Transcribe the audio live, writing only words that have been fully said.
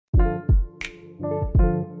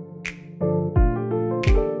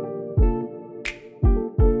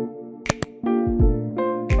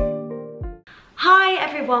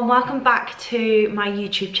everyone, welcome back to my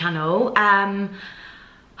YouTube channel.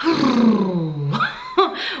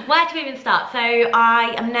 Where to even start? So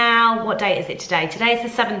I am now, what date is it today? Today is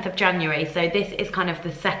the 7th of January, so this is kind of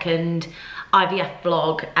the second IVF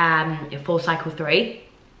vlog for cycle 3.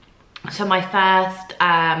 So my first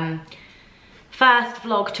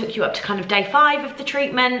vlog took you up to kind of day 5 of the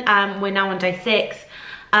treatment. We're now on day 6.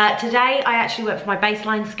 Today I actually went for my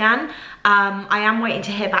baseline scan. I am waiting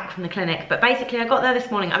to hear back from the clinic, but basically I got there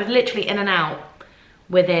this morning. I was literally in and out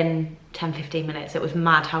within 10-15 minutes. It was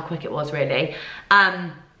mad how quick it was, really.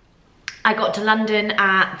 I got to London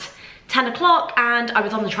at 10 o'clock and I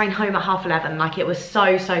was on the train home at 11:30. Like, it was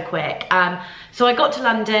so quick. So I got to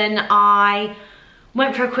London, I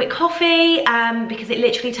went for a quick coffee because it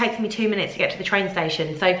literally takes me 2 minutes to get to the train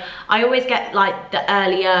station. So I always get like the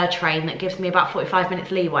earlier train that gives me about 45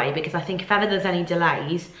 minutes leeway, because I think if ever there's any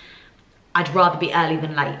delays, I'd rather be early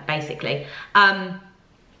than late, basically.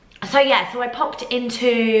 So yeah, so I popped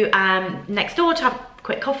into next door to have a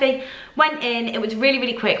quick coffee, went in, it was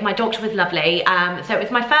really quick. My doctor was lovely. So it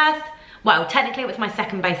was my first, well, technically it was my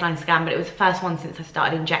second baseline scan, but it was the first one since I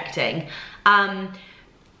started injecting.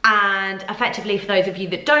 And effectively, for those of you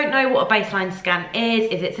that don't know what a baseline scan is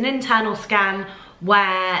it's an internal scan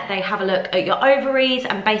where they have a look at your ovaries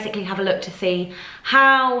and basically have a look to see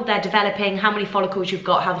how they're developing, how many follicles you've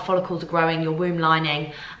got, how the follicles are growing, your womb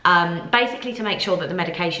lining, basically to make sure that the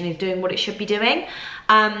medication is doing what it should be doing.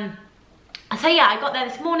 So yeah, I got there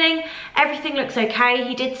this morning, everything looks okay.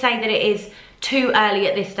 He did say that it is too early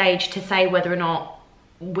at this stage to say whether or not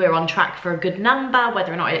we're on track for a good number,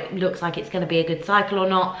 whether or not it looks like it's going to be a good cycle or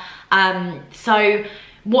not. So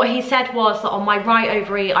what he said was that on my right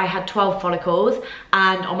ovary I had 12 follicles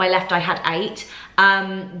and on my left I had 8.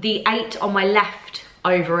 The 8 on my left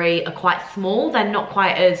ovary are quite small. They're not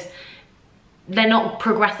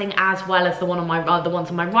progressing as well as the ones on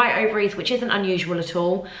my right ovaries, which isn't unusual at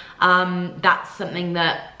all. That's something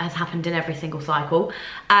that has happened in every single cycle.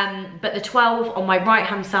 But the 12 on my right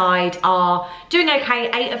hand side are doing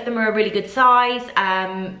okay. 8 of them are a really good size.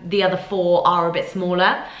 The other 4 are a bit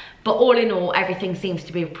smaller. But all in all, everything seems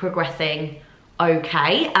to be progressing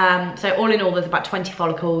okay. So all in all, there's about 20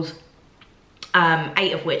 follicles,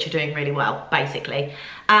 8 of which are doing really well, basically.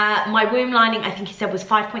 My womb lining, I think he said, was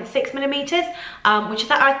 5.6 millimeters, which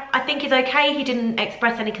I think is okay. He didn't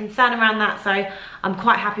express any concern around that, so I'm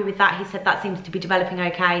quite happy with that. He said that seems to be developing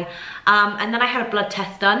okay. And then I had a blood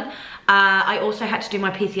test done. I also had to do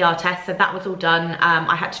my PCR test, so that was all done.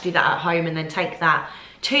 I had to do that at home and then take that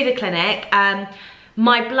to the clinic.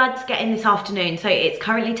 My blood's getting this afternoon, so it's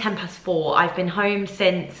currently 4:10. I've been home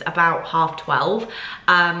since about 12:30,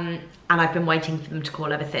 and I've been waiting for them to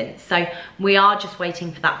call ever since. So we are just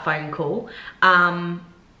waiting for that phone call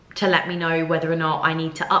to let me know whether or not I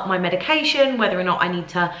need to up my medication, whether or not I need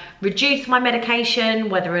to reduce my medication,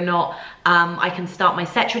 whether or not I can start my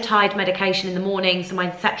Cetrotide medication in the morning. So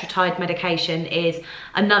my Cetrotide medication is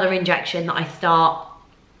another injection that I start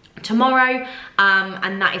tomorrow,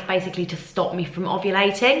 and that is basically to stop me from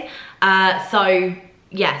ovulating. So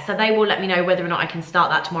yeah, so they will let me know whether or not I can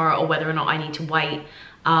start that tomorrow or whether or not I need to wait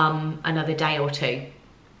another day or 2.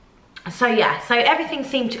 So yeah, so everything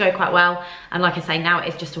seemed to go quite well, and like I say, now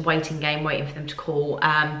it's just a waiting game, waiting for them to call.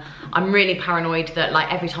 I'm really paranoid that,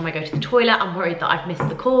 like, every time I go to the toilet I'm worried that I've missed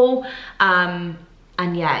the call, and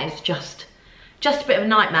yeah, it's just a bit of a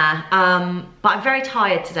nightmare. But I'm very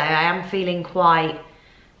tired today. I am feeling quite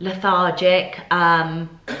lethargic.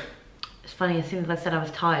 It's funny, as soon as I said I was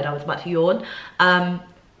tired I was about to yawn,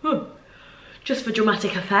 just for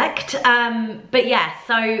dramatic effect. But yeah,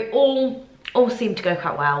 so all seemed to go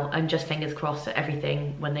quite well, and just fingers crossed that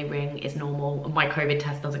everything when they ring is normal and my COVID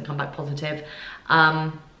test doesn't come back positive.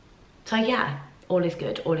 So yeah, all is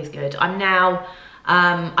good, all is good. I'm now,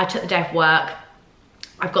 I took the day off work.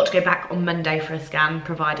 I've got to go back on Monday for a scan,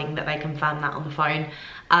 providing that they confirm that on the phone.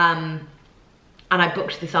 And I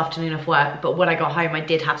booked this afternoon off work, but when I got home I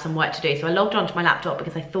did have some work to do. So I logged onto my laptop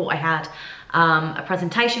because I thought I had a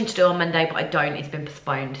presentation to do on Monday, but I don't. It's been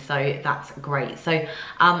postponed, so that's great. So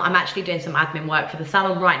I'm actually doing some admin work for the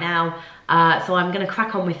salon right now. So I'm gonna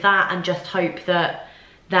crack on with that and just hope that,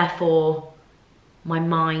 therefore, my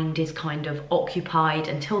mind is kind of occupied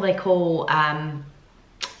until they call.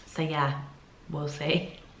 So yeah, we'll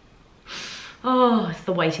see. Oh, it's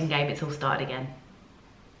the waiting game. It's all started again.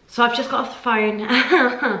 So I've just got off the phone.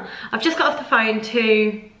 I've just got off the phone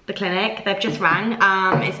to the clinic. They've just rang.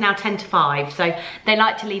 It's now 5:10, so they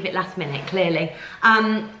like to leave it last minute, clearly.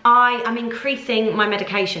 I am increasing my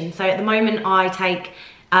medication. So at the moment I take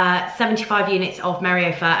 75 units of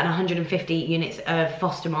Meriofert and 150 units of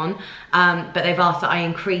Fostermon, but they've asked that I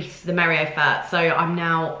increase the Meriofert, so I'm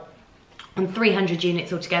now on 300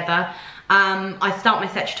 units altogether. I start my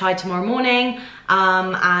Cetrotide tomorrow morning,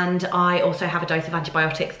 and I also have a dose of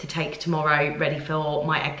antibiotics to take tomorrow, ready for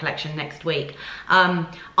my egg collection next week.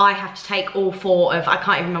 I have to take all 4 of, I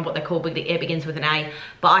can't even remember what they're called, but it begins with an A,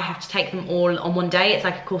 but I have to take them all on one day. It's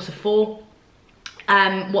like a course of 4.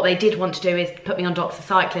 What they did want to do is put me on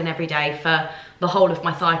doxycycline every day for the whole of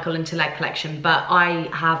my cycle until egg collection, but I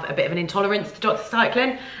have a bit of an intolerance to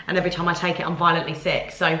doxycycline, and every time I take it I'm violently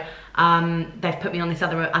sick, so they've put me on this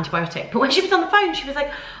other antibiotic. But when she was on the phone, she was like,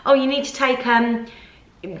 oh, you need to take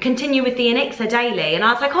continue with the Anixa daily, and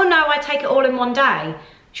I was like, oh no, I take it all in one day.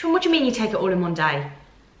 She went, what do you mean you take it all in one day?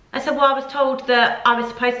 I said, well, I was told that I was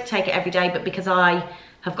supposed to take it every day, but because I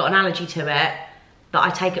have got an allergy to it, that I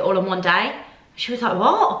take it all in one day. She was like,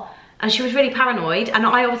 what? And she was really paranoid, and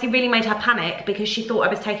I obviously really made her panic because she thought I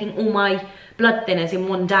was taking all my blood thinners in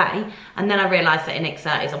one day, and then I realised that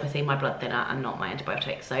Anixa is obviously my blood thinner and not my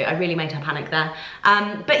antibiotic, so I really made her panic there.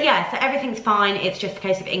 But yeah, so everything's fine. It's just a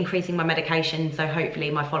case of increasing my medication, so hopefully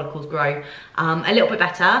my follicles grow a little bit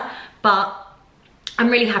better, but I'm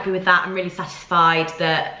really happy with that. I'm really satisfied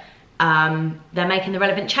that they're making the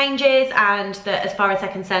relevant changes, and that as far as they're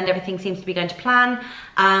concerned, everything seems to be going to plan.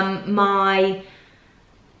 My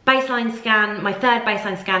baseline scan, my 3rd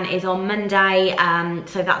baseline scan is on Monday,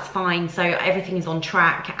 so that's fine, so everything is on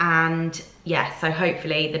track, and yeah, so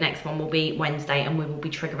hopefully the next one will be Wednesday, and we will be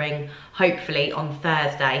triggering hopefully on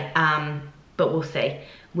Thursday, but we'll see.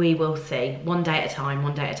 We will see, one day at a time,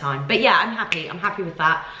 one day at a time. But yeah, I'm happy with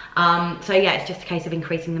that. So yeah, it's just a case of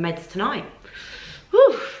increasing the meds tonight.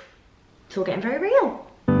 Whew. It's all getting very real.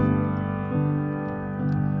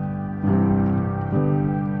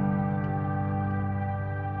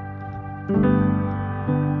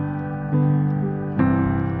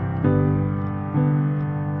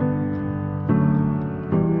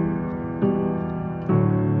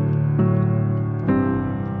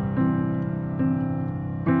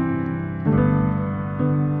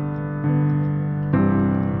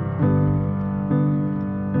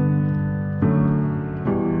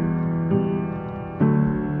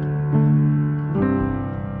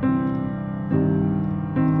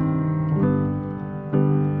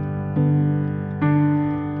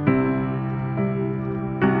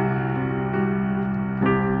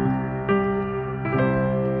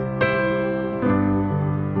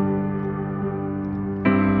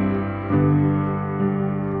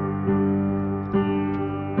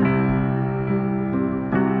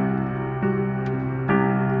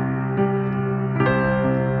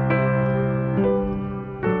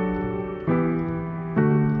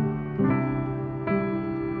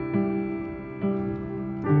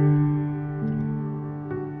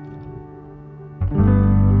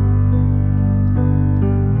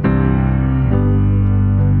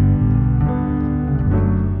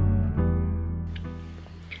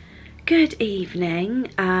 Good evening.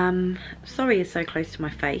 Sorry it's so close to my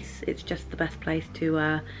face. It's just the best place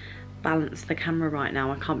to balance the camera right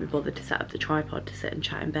now. I can't be bothered to set up the tripod to sit and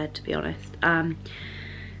chat in bed, to be honest.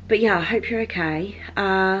 But yeah, I hope you're okay.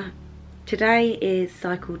 Today is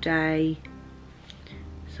cycle day.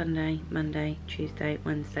 Sunday, Monday, Tuesday,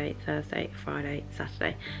 Wednesday, Thursday, Friday,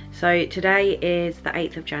 Saturday. So today is the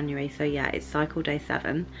 8th of January, so yeah, it's cycle day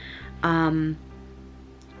 7. I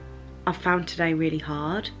found today really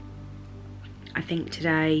hard. I think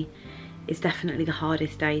today is definitely the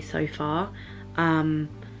hardest day so far.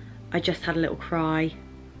 I just had a little cry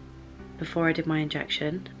before I did my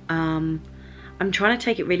injection. I'm trying to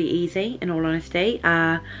take it really easy, in all honesty.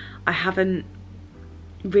 I haven't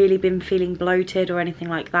really been feeling bloated or anything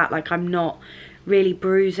like that. Like, I'm not really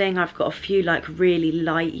bruising. I've got a few like really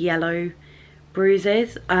light yellow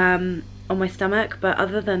bruises on my stomach, but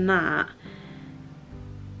other than that,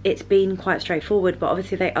 it's been quite straightforward. But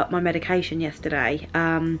obviously they upped my medication yesterday,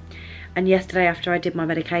 and yesterday after I did my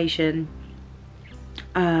medication,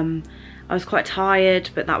 I was quite tired,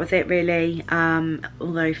 but that was it really.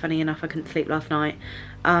 Although funny enough, I couldn't sleep last night.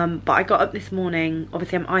 But I got up this morning.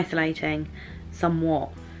 Obviously I'm isolating somewhat,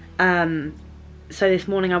 so this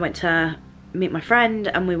morning I went to meet my friend,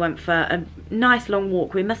 and we went for a nice long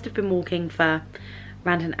walk. We must have been walking for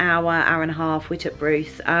around an hour, hour and a half. We took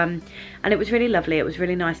Bruce, and it was really lovely. It was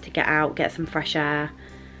really nice to get out, get some fresh air,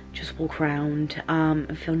 just walk around,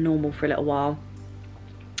 and feel normal for a little while.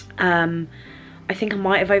 I think I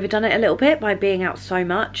might have overdone it a little bit by being out so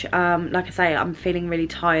much. Like I say, I'm feeling really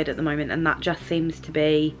tired at the moment, and that just seems to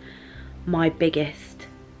be my biggest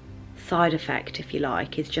side effect, if you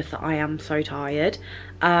like, is just that I am so tired.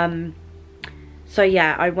 So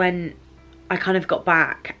yeah, I kind of got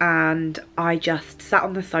back and I just sat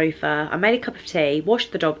on the sofa. I made a cup of tea,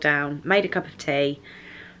 washed the dog down, made a cup of tea,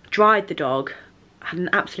 dried the dog. Had an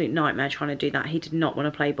absolute nightmare trying to do that. He did not want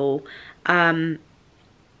to play ball. And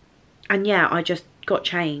yeah, I just got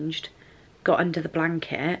changed, got under the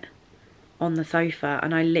blanket on the sofa,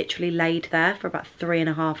 and I literally laid there for about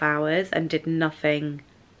 3.5 hours and did nothing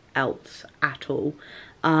else at all.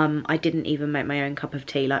 I didn't even make my own cup of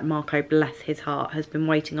tea. Like, Marco, bless his heart, has been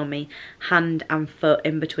waiting on me hand and foot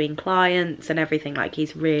in between clients and everything. Like,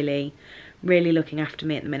 he's really looking after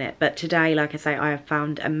me at the minute. But today, like I say, I have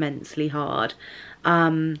found immensely hard.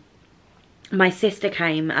 My sister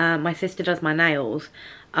came, my sister does my nails,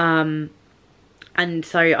 and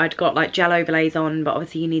so I'd got like gel overlays on, but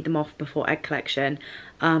obviously you need them off before egg collection.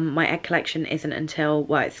 My egg collection isn't until,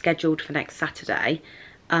 well, it's scheduled for next Saturday,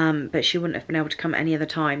 but she wouldn't have been able to come at any other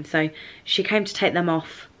time, so she came to take them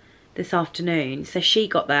off this afternoon. So she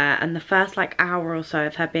got there, and the first like hour or so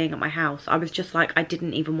of her being at my house, I was just like, I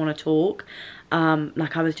didn't even want to talk.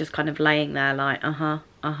 Like, I was just kind of laying there like,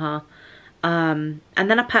 and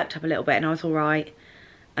then I perked up a little bit and I was all right.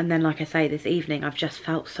 And then, like I say, this evening I've just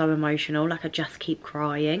felt so emotional, like I just keep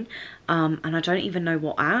crying, and I don't even know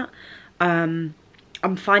what at. I'm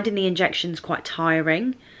finding the injections quite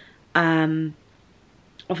tiring.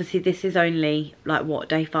 Obviously this is only like, what,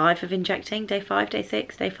 day 5 of injecting? Day 5, day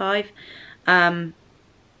 6, day 5? I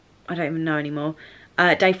don't even know anymore.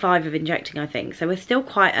 Day 5 of injecting, I think. So we're still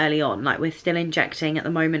quite early on. Like, we're still injecting at the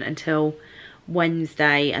moment until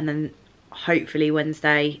Wednesday, and then hopefully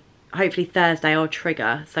Thursday I'll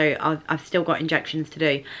trigger. So I've still got injections to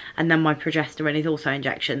do, and then my progesterone is also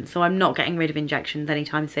injections. So I'm not getting rid of injections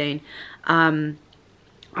anytime soon.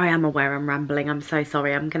 I am aware I'm rambling, I'm so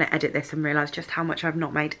sorry. I'm going to edit this and realise just how much I've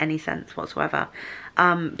not made any sense whatsoever.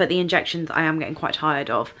 But the injections I am getting quite tired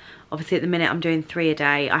of. Obviously at the minute I'm doing 3 a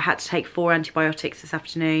day. I had to take 4 antibiotics this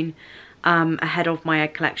afternoon ahead of my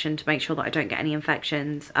egg collection to make sure that I don't get any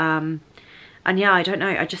infections. And yeah, I don't know,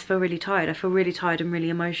 I just feel really tired. I feel really tired and really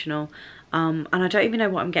emotional. And I don't even know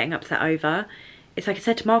what I'm getting upset over. It's like I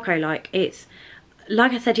said to Marco, like, it's,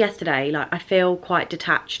 like I said yesterday, like, I feel quite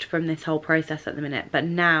detached from this whole process at the minute. But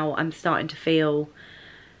now I'm starting to feel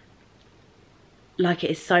like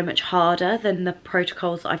it is so much harder than the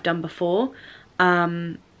protocols that I've done before.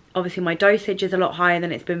 Obviously my dosage is a lot higher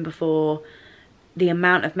than it's been before. The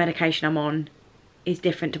amount of medication I'm on is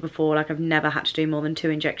different to before. Like, I've never had to do more than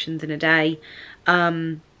 2 injections in a day,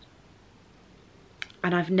 and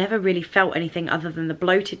I've never really felt anything other than the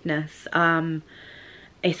bloatedness.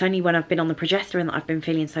 It's only when I've been on the progesterone that I've been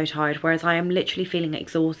feeling so tired, whereas I am literally feeling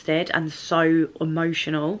exhausted and so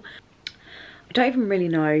emotional. I don't even really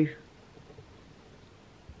know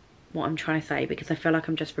what I'm trying to say, because I feel like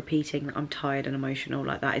I'm just repeating that I'm tired and emotional.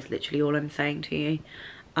 Like, that is literally all I'm saying to you.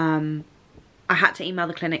 I had to email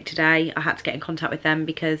the clinic today. I had to get in contact with them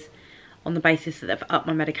because on the basis that they've upped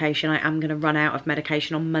my medication, I am going to run out of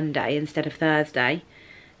medication on Monday instead of Thursday.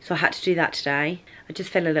 So I had to do that today. I just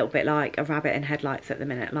feel a little bit like a rabbit in headlights at the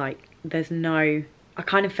minute. Like, there's no... I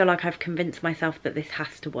kind of feel like I've convinced myself that this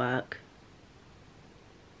has to work,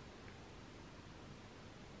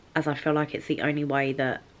 as I feel like it's the only way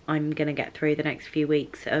that I'm going to get through the next few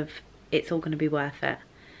weeks of it's all going to be worth it.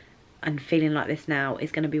 And feeling like this now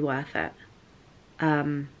is going to be worth it.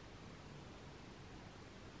 I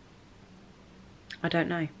don't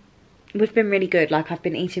know. We've been really good. Like, I've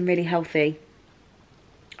been eating really healthy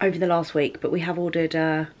over the last week, but we have ordered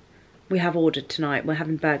tonight. We're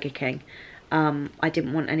having Burger King. I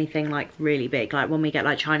didn't want anything like really big. Like, when we get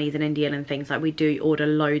like Chinese and Indian and things, like, we do order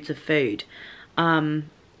loads of food. So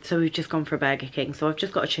we've just gone for a Burger King. So I've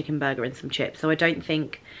just got a chicken burger and some chips. So I don't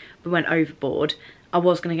think we went overboard. I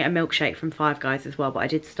was going to get a milkshake from Five Guys as well, but I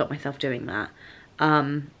did stop myself doing that.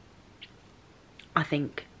 I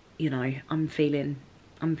think, you know, I'm feeling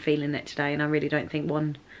it today, and I really don't think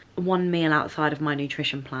one meal outside of my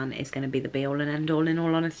nutrition plan is going to be the be all and end all, in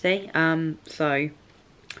all honesty. So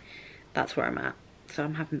that's where I'm at. So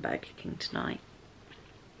I'm having Burger King tonight.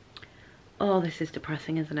 Oh, this is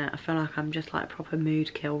depressing, isn't it? I feel like I'm just like proper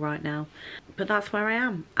mood kill right now. But that's where I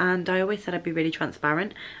am. And I always said I'd be really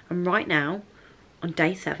transparent. And right now, on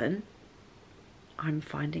day 7, I'm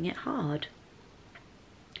finding it hard.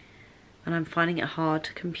 And I'm finding it hard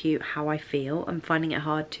to compute how I feel. I'm finding it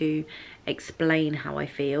hard to explain how I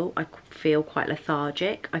feel. I feel quite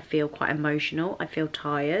lethargic. I feel quite emotional. I feel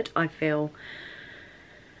tired. I feel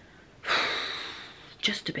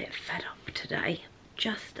just a bit fed up today.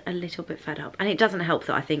 Just a little bit fed up. And it doesn't help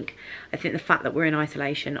that I think the fact that we're in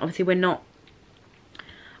isolation, obviously we're not,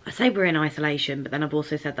 I say we're in isolation, but then I've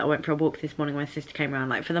also said that I went for a walk this morning when my sister came around.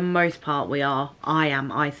 Like, for the most part, I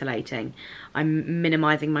am isolating. I'm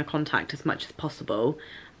minimising my contact as much as possible,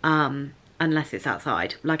 unless it's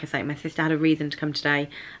outside. Like I say, my sister had a reason to come today,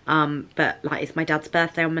 but like, it's my dad's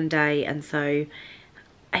birthday on Monday, and so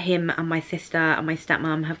him and my sister and my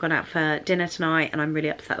stepmom have gone out for dinner tonight, and I'm really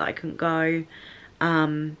upset that I couldn't go.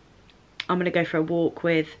 I'm gonna go for a walk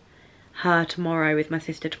with her tomorrow, with my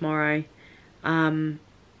sister tomorrow.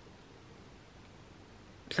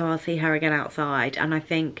 So I'll see her again outside, and I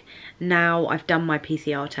think now I've done my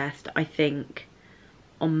PCR test, I think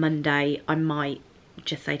on Monday I might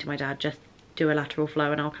just say to my dad, just do a lateral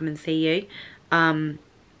flow and I'll come and see you,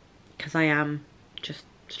 because I am just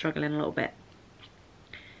struggling a little bit,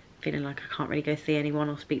 feeling like I can't really go see anyone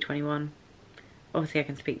or speak to anyone. Obviously I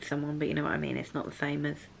can speak to someone, but you know what I mean, it's not the same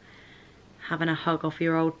as having a hug off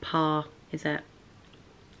your old pa, is it?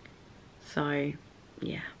 So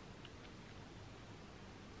yeah.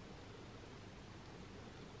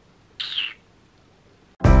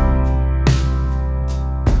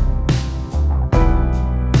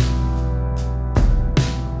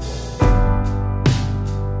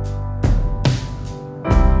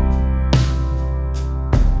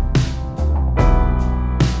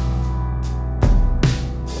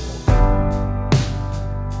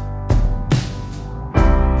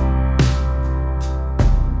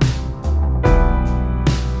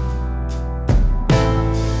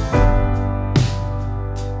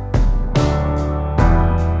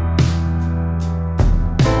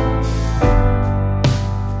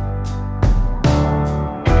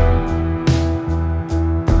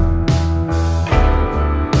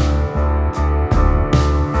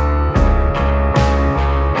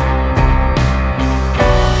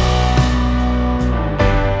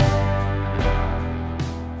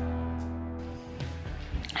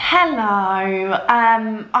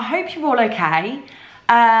 Hello, I hope you're all okay.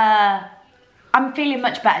 I'm feeling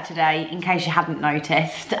much better today, in case you hadn't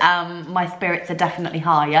noticed. My spirits are definitely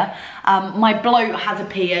higher. My bloat has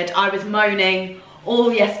appeared. I was moaning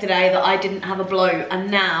all yesterday that I didn't have a bloat,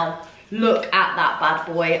 and now look at that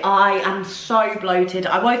bad boy. I am so bloated.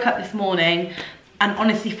 I woke up this morning and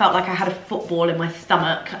honestly felt like I had a football in my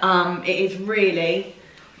stomach. It is really,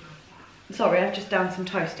 sorry, I've just downed some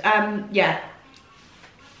toast. Yeah.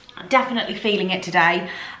 Definitely feeling it today,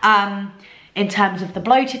 in terms of the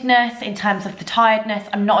bloatedness, in terms of the tiredness.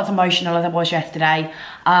 I'm not as emotional as I was yesterday.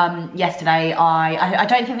 Yesterday I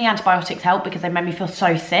don't think the antibiotics helped, because they made me feel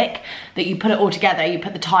so sick that you put it all together, you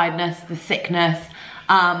put the tiredness, the sickness,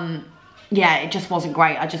 yeah, it just wasn't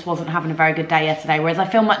great. I just wasn't having a very good day yesterday, whereas I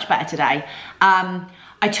feel much better today.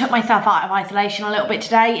 I took myself out of isolation a little bit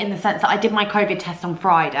today, in the sense that I did my COVID test on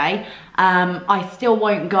Friday. I still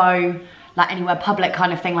won't go like anywhere public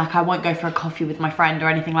kind of thing, like I won't go for a coffee with my friend or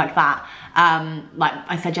anything like that. Like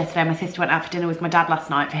I said yesterday, my sister went out for dinner with my dad last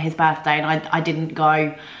night for his birthday, and I didn't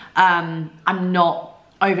go. I'm not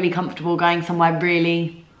overly comfortable going somewhere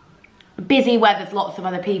really busy where there's lots of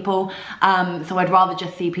other people, so I'd rather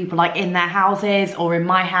just see people like in their houses or in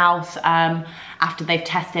my house after they've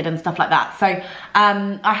tested and stuff like that. So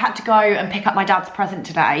I had to go and pick up my dad's present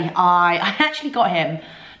today. I actually got him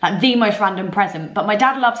like the most random present, but my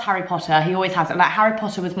dad loves Harry Potter. He always has it. Like, Harry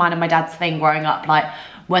Potter was mine and my dad's thing growing up. Like,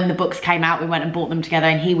 when the books came out, we went and bought them together,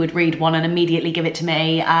 and he would read one and immediately give it to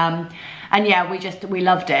me. And yeah, we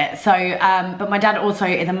loved it. So, but my dad also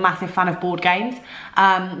is a massive fan of board games.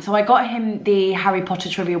 So I got him the Harry Potter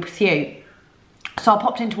Trivial Pursuit. So I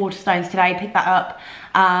popped into Waterstones today, picked that up.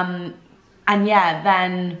 And yeah,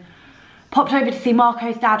 then popped over to see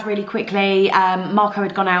Marco's dad really quickly. Marco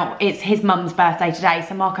had gone out, it's his mum's birthday today,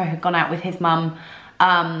 so Marco had gone out with his mum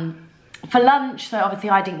for lunch, so obviously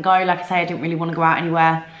I didn't go. Like I say, I didn't really want to go out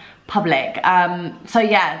anywhere public. So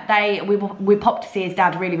yeah, we popped to see his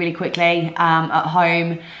dad really quickly at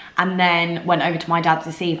home, and then went over to my dad's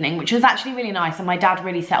this evening, which was actually really nice, and my dad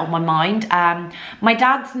really settled my mind. My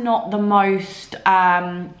dad's not the most,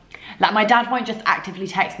 like, my dad won't just actively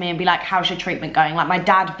text me and be like, how's your treatment going? Like, my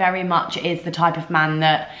dad very much is the type of man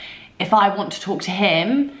that if I want to talk to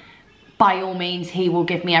him, by all means, he will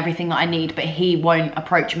give me everything that I need, but he won't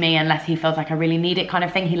approach me unless he feels like I really need it, kind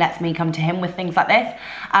of thing. He lets me come to him with things like this.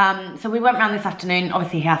 So we went round this afternoon.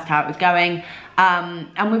 Obviously, he asked how it was going.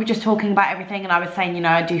 And we were just talking about everything, and I was saying, you know,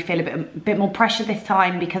 I do feel a bit more pressure this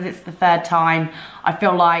time because it's the third time. I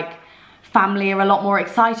feel like family are a lot more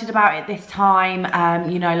excited about it this time.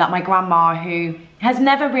 You know, like my grandma, who has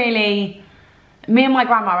never really, me and my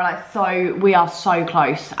grandma are like, we are so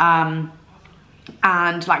close.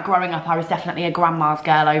 And like growing up, I was definitely a grandma's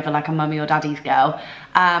girl over like a mummy or daddy's girl.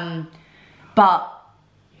 But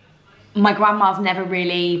my grandma's never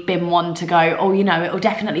really been one to go, oh, you know, it'll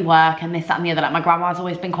definitely work and this, that and the other. Like, my grandma's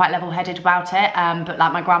always been quite level-headed about it, but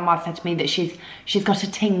like my grandma said to me that she's got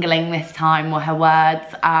a tingling this time, were her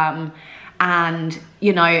words, and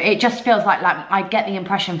you know, it just feels like I get the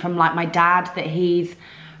impression from like my dad that he's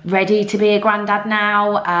ready to be a granddad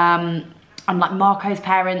now, and like Marco's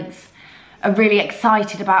parents are really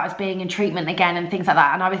excited about us being in treatment again and things like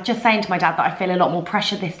that. And I was just saying to my dad that I feel a lot more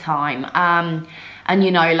pressure this time. And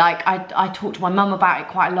you know, like I talk to my mum about it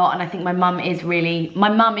quite a lot, and I think my mum is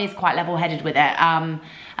quite level-headed with it,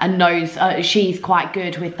 and knows she's quite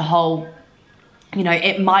good with the whole, you know,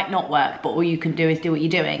 it might not work, but all you can do is do what you're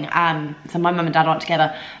doing. So my mum and dad aren't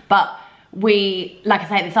together, but we, like I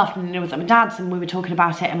say, this afternoon I was at my dad's and we were talking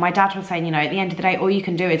about it, and my dad was saying, you know, at the end of the day, all you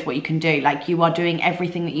can do is what you can do. Like, you are doing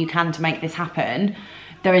everything that you can to make this happen.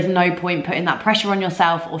 There is no point putting that pressure on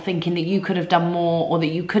yourself or thinking that you could have done more or that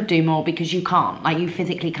you could do more, because you can't. Like, you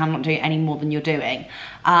physically cannot do any more than you're doing.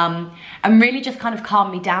 And really just kind of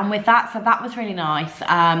calmed me down with that. So that was really nice.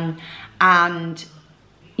 And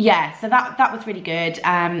yeah, so that was really good.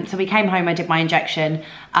 So we came home, I did my injection.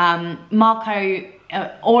 Marco,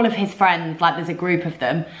 all of his friends, like there's a group of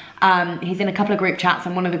them. He's in a couple of group chats,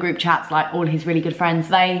 and one of the group chats, like all his really good friends,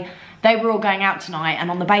 they were all going out tonight, and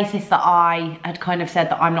on the basis that I had kind of said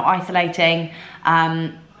that I'm not isolating,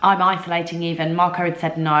 I'm isolating even, Marco had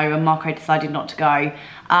said no, and Marco decided not to go.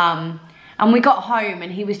 And we got home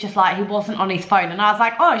and he was just like, he wasn't on his phone, and I was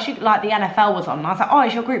like, oh, like the NFL was on, and I was like, oh,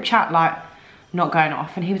 is your group chat like not going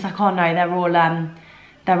off? And he was like, oh no,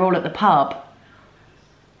 they're all at the pub.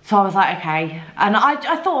 So I was like, okay. And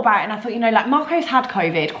I thought about it, and I thought, you know, like Marco's had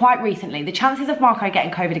COVID quite recently. The chances of Marco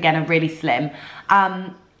getting COVID again are really slim.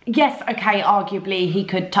 Yes, okay, arguably he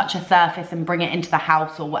could touch a surface and bring it into the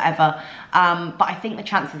house or whatever, but I think the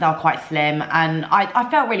chances are quite slim, and I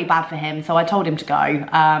felt really bad for him, so I told him to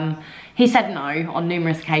go. He said no on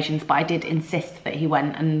numerous occasions, but I did insist that he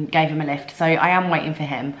went and gave him a lift, so I am waiting for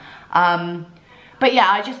him. But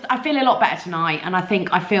yeah, I feel a lot better tonight, and I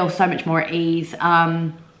think I feel so much more at ease.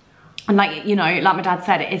 And like, you know, like my dad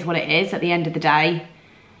said, it is what it is at the end of the day.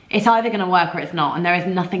 It's either going to work or it's not, and there is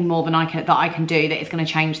nothing more than that I can do that is going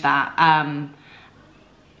to change that.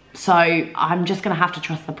 So I'm just going to have to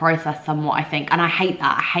trust the process somewhat, I think. And I hate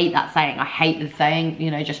that saying. I hate the saying,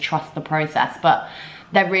 you know, just trust the process. But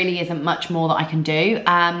there really isn't much more that I can do.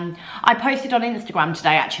 I posted on Instagram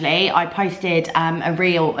today, actually. I posted a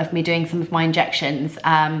reel of me doing some of my injections.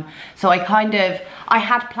 So I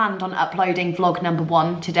had planned on uploading vlog number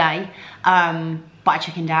 1 today. But I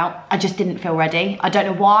chickened out. I just didn't feel ready. I don't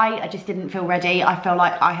know why, I just didn't feel ready. I feel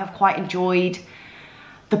like I have quite enjoyed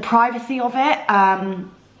the privacy of it.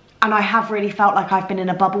 And I have really felt like I've been in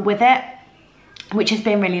a bubble with it, which has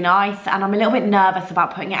been really nice. And I'm a little bit nervous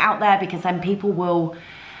about putting it out there, because then people will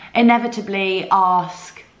inevitably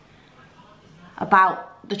ask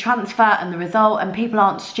about the transfer and the result, and people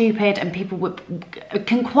aren't stupid, and people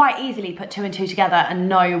can quite easily put 2 and 2 together and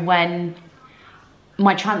know when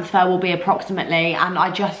my transfer will be approximately, and I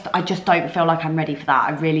just don't feel like I'm ready for that.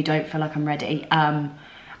 I really don't feel like I'm ready, and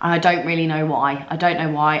I don't really know why. I don't know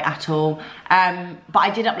why at all. But I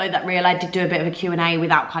did upload that reel. I did do a bit of a Q&A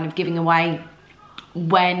without kind of giving away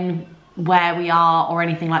where we are or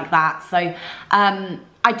anything like that. So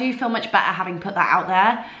I do feel much better having put that out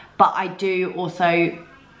there, but I do also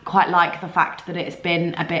quite like the fact that it's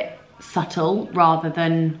been a bit subtle rather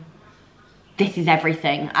than this is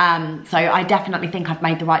everything. So I definitely think I've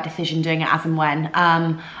made the right decision doing it as and when.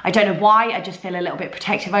 I don't know why, I just feel a little bit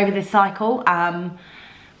protective over this cycle. And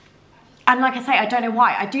like I say, I don't know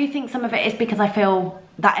why. I do think some of it is because I feel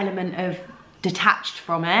that element of detached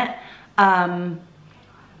from it.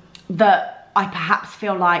 That I perhaps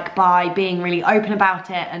feel like by being really open about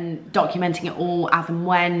it and documenting it all as and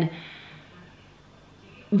when,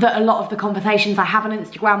 that a lot of the conversations I have on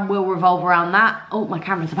Instagram will revolve around that. Oh, my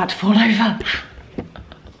camera's about to fall over.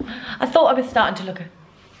 I thought I was starting to look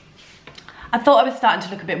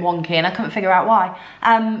a bit wonky, and I couldn't figure out why.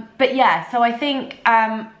 But yeah, so I think,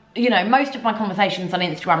 you know, most of my conversations on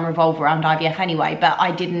Instagram revolve around IVF anyway, but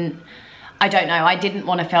I didn't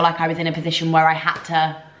want to feel like I was in a position where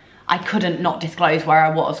I couldn't not disclose where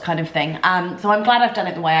I was, kind of thing. So I'm glad I've done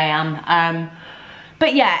it the way I am.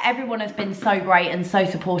 But yeah, everyone has been so great and so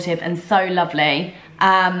supportive and so lovely.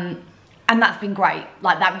 And that's been great.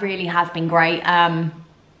 Like, that really has been great.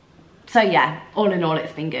 So yeah, all in all,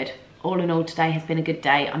 it's been good. All in all, today has been a good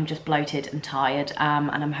day. I'm just bloated and tired. And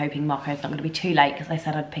I'm hoping Marco's not going to be too late, because I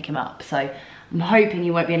said I'd pick him up. So I'm hoping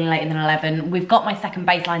you won't be any later than 11. We've got my second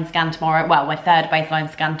baseline scan tomorrow. Well, my third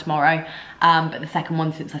baseline scan tomorrow. But the second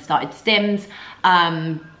one since I started stims.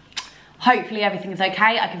 hopefully everything's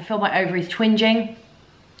okay. I can feel my ovaries twinging.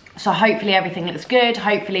 So hopefully everything looks good.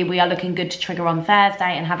 Hopefully we are looking good to trigger on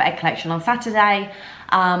Thursday and have egg collection on Saturday.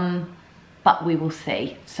 But we will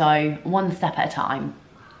see. So one step at a time.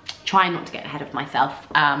 Trying not to get ahead of myself.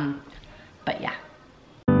 But yeah.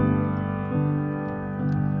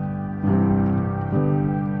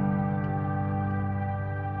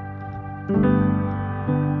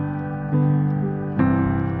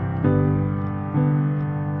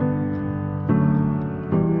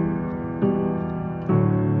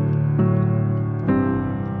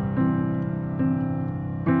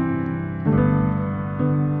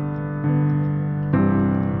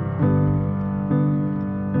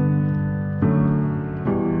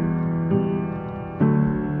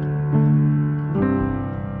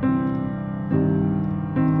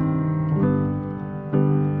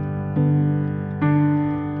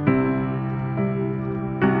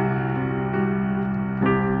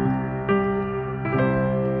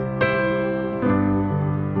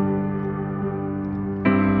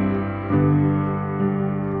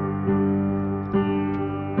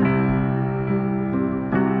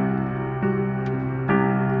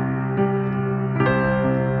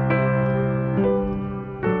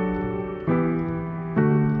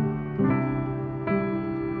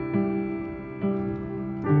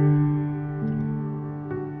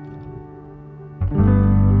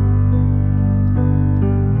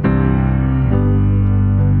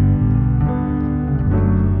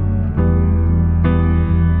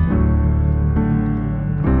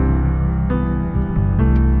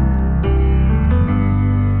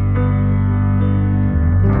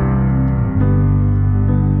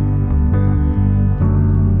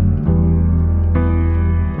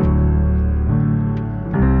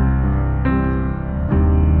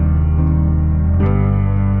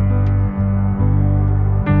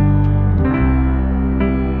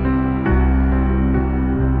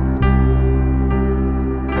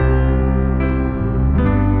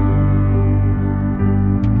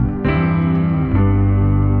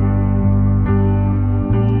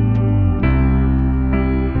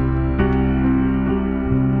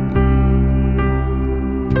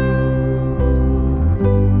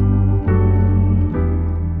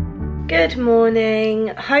 Good morning,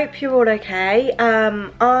 hope you're all okay.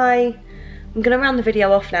 I'm gonna round the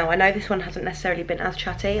video off now. I know this one hasn't necessarily been as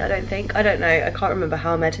chatty, I don't know, I can't remember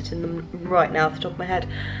how I'm editing them right now off the top of my head.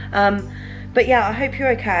 But yeah, I hope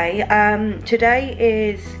you're okay. Today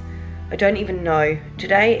is, I don't even know,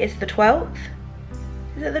 today is the 12th?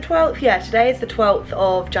 Is it the 12th? Yeah, today is the 12th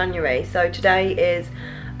of January, so today is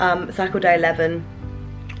cycle day 11,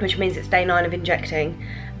 which means it's day 9 of injecting.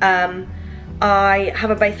 I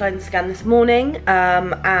have a baseline scan this morning,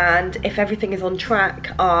 and if everything is on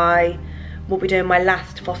track, I will be doing my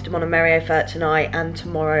last Fostamon and Meriofert tonight, and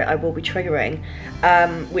tomorrow I will be triggering,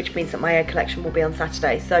 which means that my egg collection will be on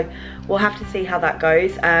Saturday. So we'll have to see how that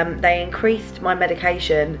goes. They increased my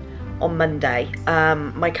medication on Monday.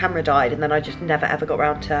 My camera died and then I just never ever got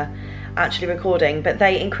around to actually recording, but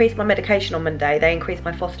they increased my medication on Monday. They increased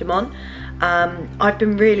my Fostamon. I've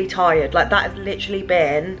been really tired. Like, that has literally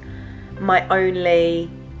been my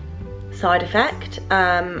only side effect,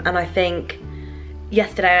 and I think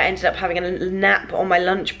yesterday I ended up having a nap on my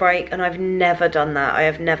lunch break, and I've never done that. I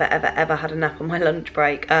have never ever had a nap on my lunch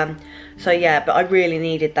break. So yeah, but I really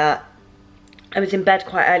needed that. I was in bed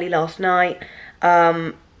quite early last night,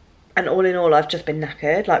 and all in all I've just been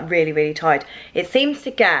knackered, like really tired. It seems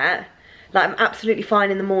to get, like, I'm absolutely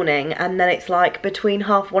fine in the morning, and then it's like between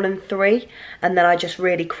 1:30 and 3, and then I just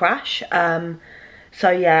really crash. So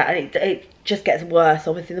yeah, and it just gets worse,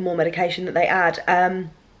 obviously, the more medication that they add.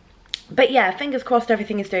 But yeah, fingers crossed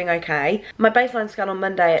everything is doing okay. My baseline scan on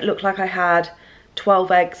Monday, it looked like I had 12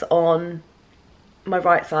 eggs on my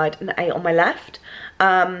right side and 8 on my left.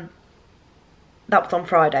 That was on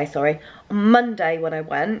Friday, sorry. On Monday when I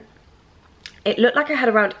went, it looked like I had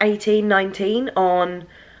around 18, 19 on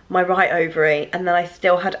my right ovary, and then I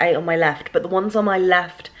still had 8 on my left. But the ones on my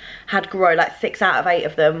left had grown, like 6 out of 8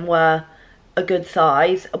 of them were a good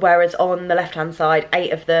size, whereas on the left hand side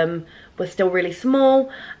 8 of them were still really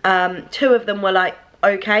small. 2 of them were like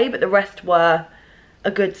okay, but the rest were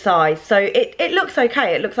a good size. So it looks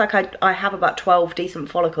okay. It looks like I have about 12 decent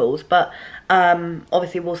follicles, but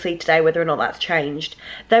obviously we'll see today whether or not that's changed.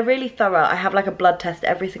 They're really thorough. I have like a blood test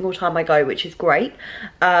every single time I go, which is great.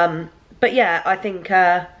 But yeah, I think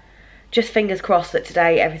just fingers crossed that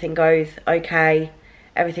today everything goes okay,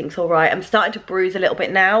 everything's all right. I'm starting to bruise a little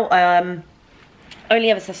bit now, only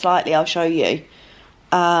ever so slightly. I'll show you,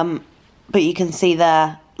 but you can see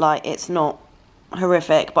there, like, it's not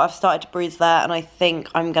horrific, but I've started to bruise there, and I think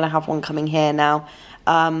I'm gonna have one coming here now.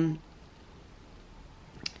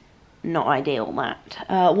 not ideal,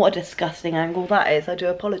 that. What a disgusting angle that is, I do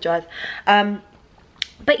apologise.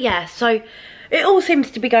 But yeah, so it all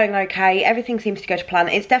seems to be going okay. Everything seems to go to plan.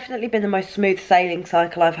 It's definitely been the most smooth sailing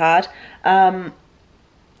cycle I've had.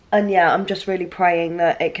 And yeah, I'm just really praying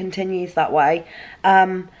that it continues that way.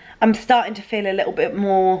 I'm starting to feel a little bit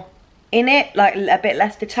more in it, like a bit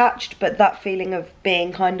less detached, but that feeling of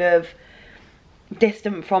being kind of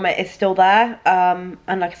distant from it is still there. And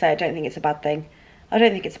like I say, I don't think it's a bad thing. I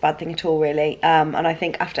don't think it's a bad thing at all, really. And I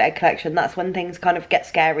think after egg collection, that's when things kind of get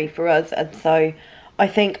scary for us. And so I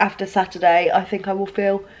think after Saturday, I think I will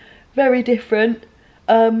feel very different.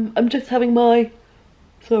 I'm just having my,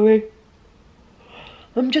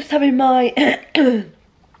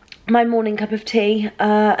 my morning cup of tea,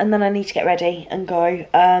 and then I need to get ready and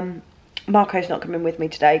go. Marco's not coming with me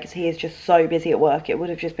today because he is just so busy at work. It would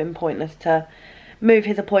have just been pointless to move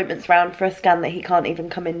his appointments around for a scan that he can't even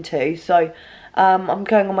come into. So I'm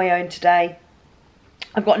going on my own today.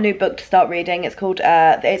 I've got a new book to start reading. It's called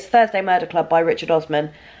it's Thursday Murder Club by Richard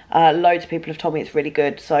Osman. Loads of people have told me it's really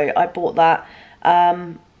good, so I bought that.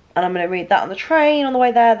 And I'm going to read that on the train on the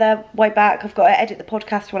way there, the way back. I've got to edit the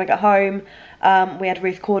podcast when I get home. We had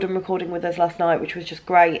Ruth Corden recording with us last night, which was just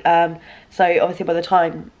great. So obviously by the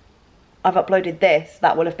time I've uploaded this,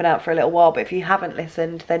 that will have been out for a little while. But if you haven't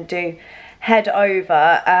listened, then do head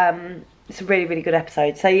over. It's a really, really good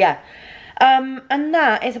episode. So yeah. And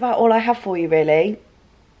that is about all I have for you, really.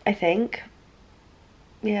 I think.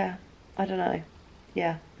 Yeah. I don't know.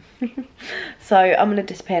 Yeah. So I'm going to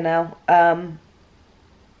disappear now.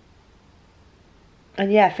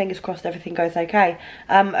 And yeah, fingers crossed everything goes okay.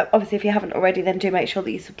 Obviously, if you haven't already, then do make sure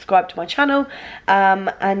that you subscribe to my channel.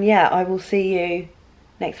 And yeah, I will see you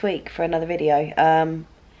next week for another video. And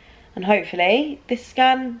hopefully this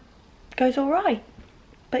scan goes all right.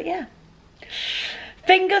 But yeah.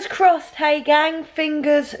 Fingers crossed, hey gang,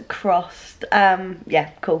 fingers crossed. Yeah,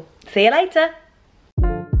 cool. See you later.